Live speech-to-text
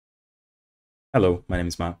Hello, my name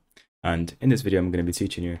is Matt, and in this video I'm going to be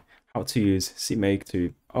teaching you how to use CMake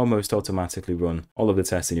to almost automatically run all of the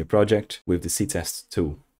tests in your project with the CTest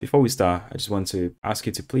tool. Before we start, I just want to ask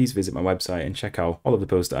you to please visit my website and check out all of the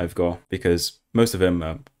posts that I've got, because most of them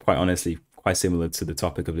are quite honestly quite similar to the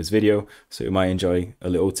topic of this video, so you might enjoy a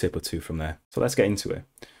little tip or two from there. So let's get into it.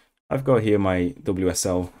 I've got here my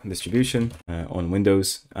WSL distribution on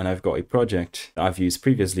Windows, and I've got a project that I've used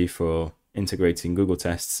previously for integrating Google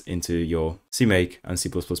tests into your CMake and C++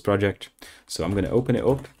 project. So I'm going to open it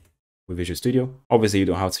up with Visual Studio. Obviously, you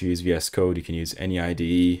don't have to use VS Code. You can use any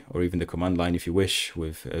IDE or even the command line if you wish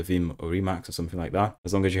with Vim or Emacs or something like that.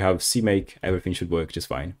 As long as you have CMake, everything should work just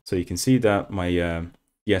fine. So you can see that my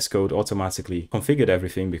VS Code automatically configured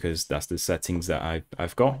everything because that's the settings that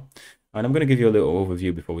I've got. And I'm going to give you a little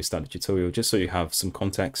overview before we start the tutorial, just so you have some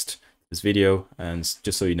context to this video and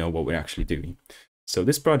just so you know what we're actually doing. So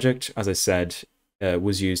this project, as I said,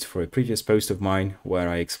 was used for a previous post of mine where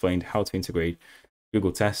I explained how to integrate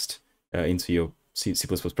Google Test into your C++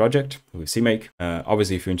 project with CMake.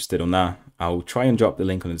 Obviously, if you're interested on that, I'll try and drop the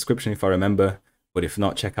link on the description if I remember. But if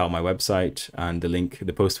not, check out my website and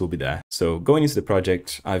the post will be there. So going into the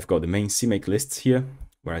project, I've got the main CMake lists here,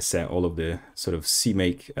 where I set all of the sort of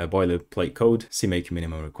CMake boilerplate code, CMake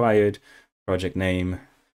minimum required, project name,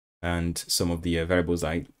 and some of the variables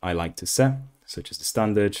I like to set, such as the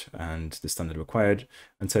standard and the standard required,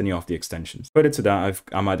 and turning off the extensions. Further to that,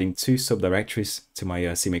 I'm adding two subdirectories to my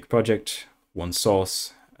CMake project, one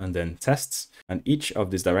source and then tests, and each of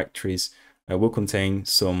these directories will contain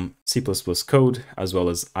some C++ code, as well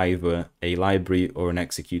as either a library or an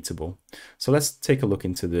executable. So let's take a look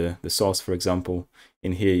into the source, for example.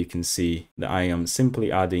 In here, you can see that I am simply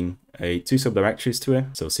adding two subdirectories to it.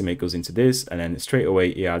 So CMake goes into this, and then straight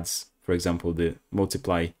away it adds, for example, the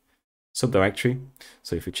multiply subdirectory.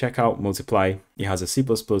 So if you check out multiply, it has a C++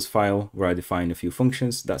 file where I define a few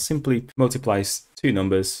functions that simply multiplies two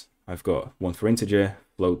numbers. I've got one for integer,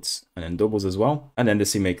 floats, and then doubles as well. And then the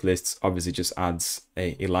CMake lists obviously just adds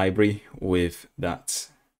a library with that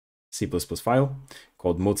C++ file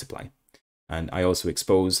called multiply. And I also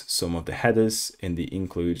expose some of the headers in the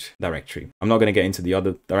include directory. I'm not going to get into the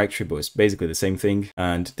other directory, but it's basically the same thing.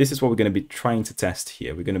 And this is what we're going to be trying to test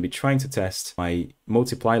here. We're going to be trying to test my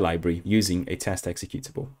multiply library using a test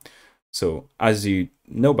executable. So as you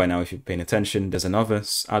know by now, if you're paying attention, there's another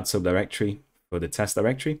add subdirectory for the test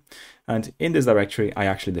directory. And in this directory, I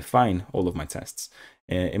actually define all of my tests.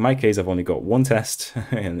 In my case, I've only got one test,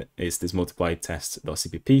 and it's this multiply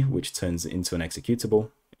test.cpp, which turns into an executable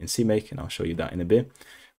in CMake, and I'll show you that in a bit.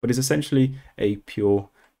 But it's essentially a pure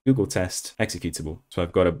Google test executable. So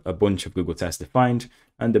I've got a bunch of Google tests defined,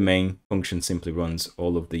 and the main function simply runs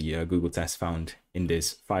all of the Google tests found in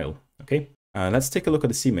this file. Okay. Let's take a look at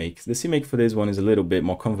the CMake. The CMake for this one is a little bit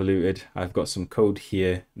more convoluted. I've got some code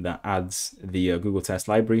here that adds the Google Test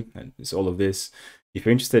library, and it's all of this. If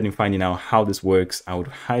you're interested in finding out how this works, I would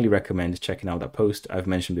highly recommend checking out that post I've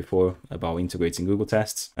mentioned before about integrating Google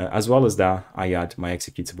Tests. As well as that, I add my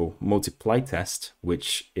executable multiply test,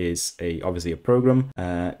 which is obviously a program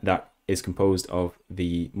that is composed of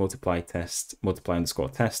the multiply test.cpp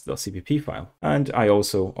file. And I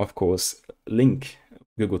also, of course, link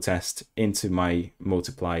Google Test into my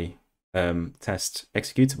multiply test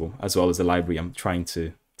executable, as well as the library I'm trying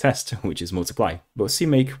to test, which is multiply. But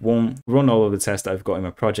CMake won't run all of the tests I've got in my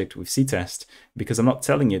project with CTest because I'm not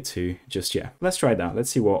telling it to just yet. Let's try that. Let's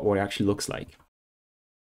see what it actually looks like.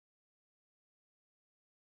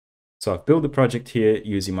 So I've built the project here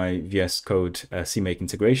using my VS Code CMake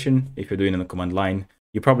integration. If you're doing it in a command line,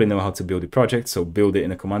 you probably know how to build a project, so build it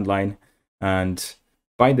in a command line. And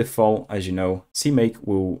by default, as you know, CMake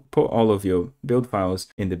will put all of your build files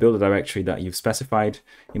in the builder directory that you've specified.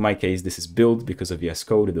 In my case, this is build because of VS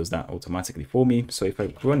Code. It does that automatically for me. So if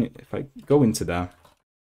I go into that,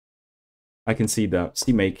 I can see that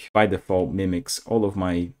CMake by default mimics all of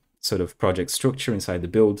my sort of project structure inside the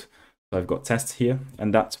build. So I've got tests here,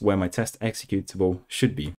 and that's where my test executable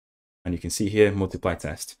should be. And you can see here, multiply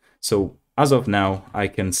test. So as of now, I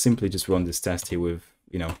can simply just run this test here with,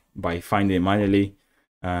 by finding it manually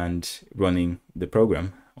and running the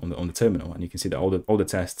program on the terminal, and you can see that all the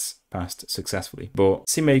tests passed successfully. But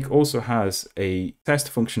CMake also has a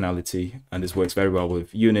test functionality, and this works very well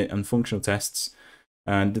with unit and functional tests.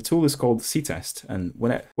 And the tool is called CTest. And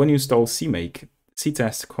when you install CMake,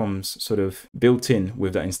 CTest comes sort of built in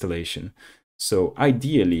with that installation. So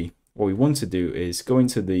ideally, what we want to do is go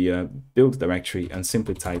into the build directory and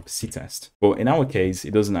simply type CTest. But in our case,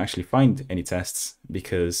 it doesn't actually find any tests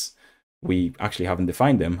because we actually haven't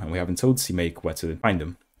defined them and we haven't told CMake where to find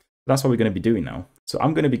them. That's what we're going to be doing now. So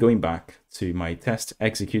I'm going to be going back to my test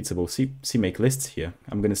executable CMake lists here.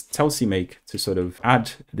 I'm going to tell CMake to sort of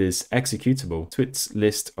add this executable to its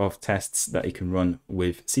list of tests that it can run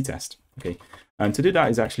with CTest. Okay, and to do that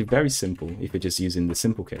is actually very simple if you're just using the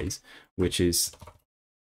simple case, which is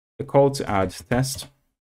a call to add test,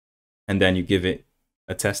 and then you give it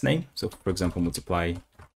a test name. So for example, multiply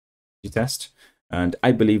CTest. And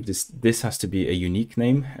I believe this has to be a unique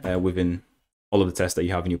name within all of the tests that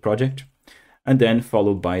you have in your project. And then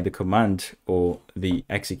followed by the command or the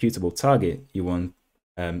executable target you want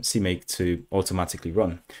CMake to automatically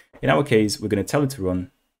run. In our case, we're going to tell it to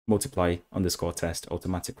run multiply_test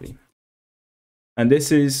automatically. And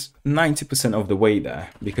this is 90% of the way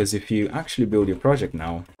there, because if you actually build your project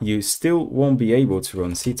now, you still won't be able to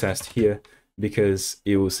run CTest here because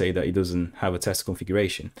it will say that it doesn't have a test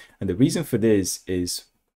configuration. And the reason for this is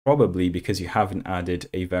probably because you haven't added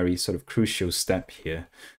a very sort of crucial step here.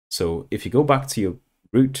 So if you go back to your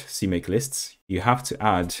root CMake lists, you have to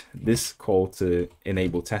add this call to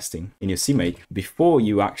enable testing in your CMake before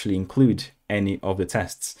you actually include any of the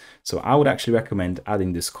tests. So I would actually recommend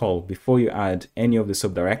adding this call before you add any of the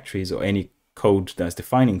subdirectories or any code that's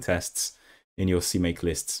defining tests in your CMake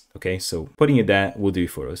lists. Okay, so putting it there will do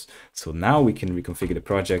for us. So now we can reconfigure the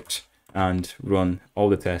project and run all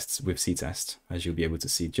the tests with CTest, as you'll be able to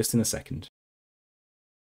see just in a second.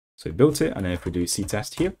 So we built it, and then if we do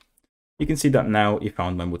CTest here, you can see that now it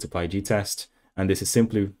found my multiply G-test, and this is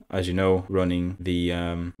simply, as you know, running the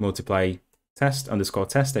multiply test _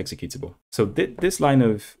 test executable. So this line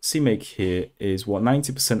of CMake here is what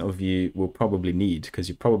 90% of you will probably need, because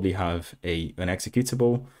you probably have an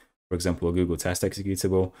executable, for example, a Google test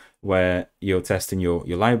executable, where you're testing your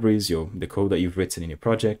libraries, the code that you've written in your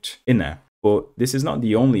project in there. But this is not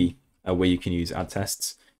the only way you can use add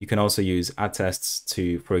tests. You can also use add tests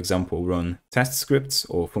to, for example, run test scripts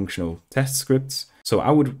or functional test scripts. So I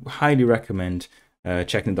would highly recommend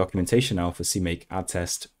checking the documentation now for CMake add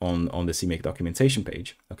test on the CMake documentation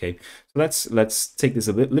page. Okay, so let's take this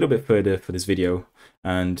a little bit further for this video,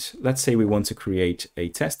 and let's say we want to create a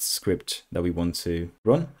test script that we want to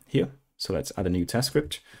run here. So let's add a new test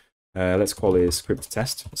script. Let's call it script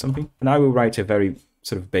test or something, and I will write a very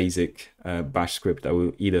sort of basic bash script that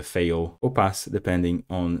will either fail or pass depending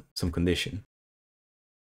on some condition.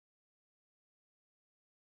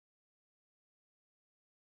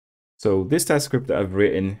 So this test script that I've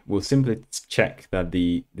written will simply check that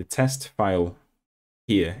the test file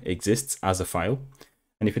here exists as a file.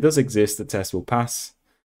 And if it does exist, the test will pass.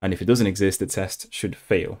 And if it doesn't exist, the test should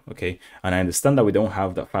fail. Okay. And I understand that we don't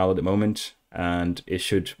have that file at the moment, and it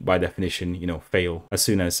should, by definition, fail as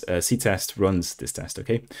soon as CTest runs this test.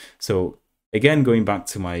 Okay. So again, going back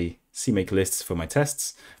to my CMake lists for my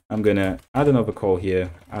tests, I'm going to add another call here,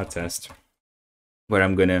 add test, where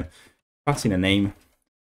I'm going to pass in a name.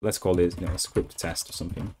 Let's call it script test or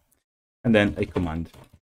something, and then a command.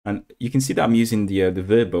 And you can see that I'm using the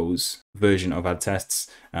verbose version of add tests,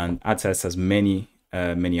 and add tests has many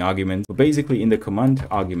arguments. But basically, in the command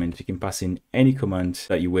argument, you can pass in any command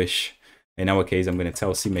that you wish. In our case, I'm going to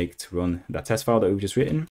tell CMake to run that test file that we've just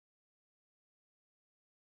written.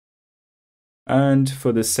 And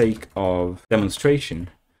for the sake of demonstration,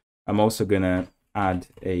 I'm also going to add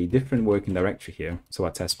a different working directory here, so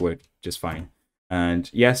our tests work just fine. And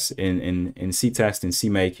yes, in CTest, in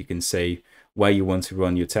CMake, you can say where you want to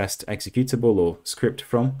run your test executable or script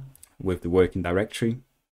from with the working directory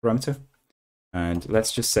parameter. And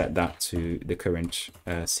let's just set that to the current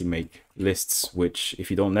CMake lists, which, if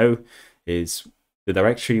you don't know, is the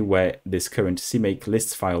directory where this current CMake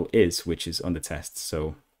lists file is, which is under tests.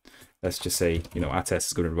 So let's just say, our test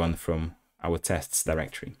is going to run from our tests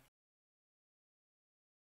directory.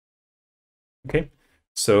 Okay.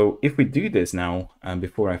 So if we do this now, and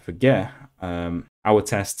before I forget, our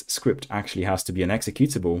test script actually has to be an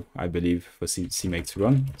executable, I believe, for CMake to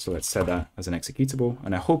run. So let's set that as an executable.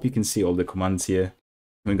 And I hope you can see all the commands here.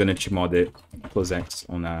 We're going to chmod it +x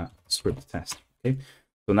on our script test. Okay.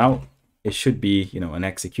 So now it should be, an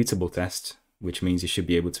executable test, which means you should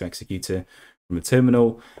be able to execute it from a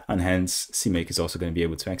terminal, and hence CMake is also going to be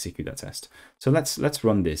able to execute that test. So let's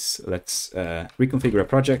run this. Let's reconfigure a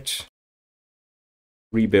project,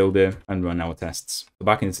 rebuild it, and run our tests. So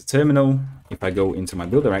back into terminal, if I go into my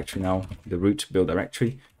build directory now, the root build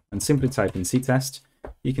directory, and simply type in CTest,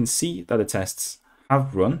 you can see that the tests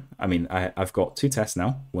have run. I mean, I've got two tests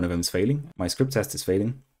now. One of them is failing. My script test is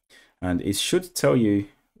failing, and it should tell you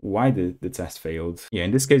why the test failed. Yeah, in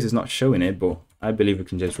this case, it's not showing it, but I believe we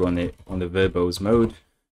can just run it on the verbose mode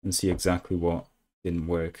and see exactly what didn't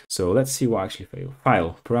work. So let's see what actually failed.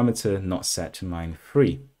 File, parameter not set to line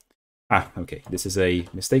 3. Okay, this is a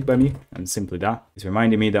mistake by me, and simply that. It's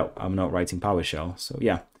reminding me that I'm not writing PowerShell, so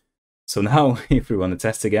yeah. So now, if we run the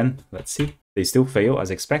test again, let's see. They still fail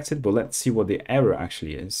as expected, but let's see what the error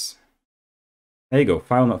actually is. There you go,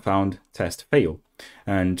 file not found, test fail.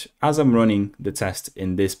 And as I'm running the test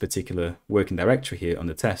in this particular working directory here on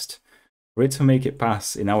the test, for it to make it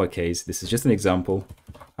pass, in our case, this is just an example,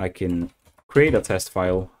 I can create a test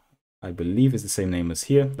file, I believe is the same name as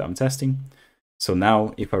here that I'm testing. So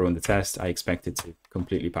now if I run the test, I expect it to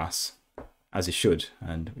completely pass, as it should,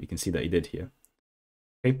 and we can see that it did here.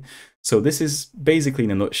 Okay, so this is basically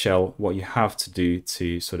in a nutshell what you have to do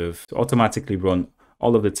to sort of automatically run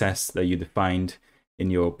all of the tests that you defined in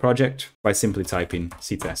your project by simply typing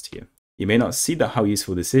CTest here. You may not see that how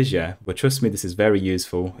useful this is yet, but trust me, this is very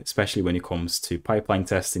useful, especially when it comes to pipeline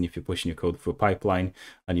testing. If you're pushing your code through a pipeline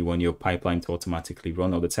and you want your pipeline to automatically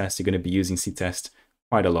run all the tests, you're going to be using CTest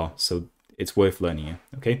quite a lot, so it's worth learning it,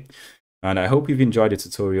 okay? And I hope you've enjoyed the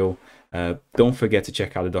tutorial. Don't forget to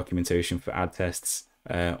check out the documentation for ad tests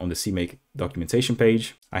on the CMake documentation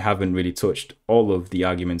page. I haven't really touched all of the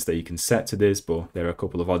arguments that you can set to this, but there are a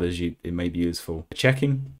couple of others it may be useful for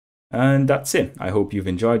checking. And that's it. I hope you've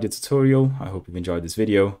enjoyed the tutorial. I hope you've enjoyed this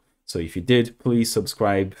video. So if you did, please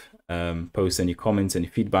subscribe, post any comments, any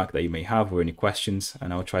feedback that you may have or any questions,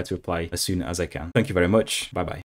 and I'll try to reply as soon as I can. Thank you very much. Bye-bye.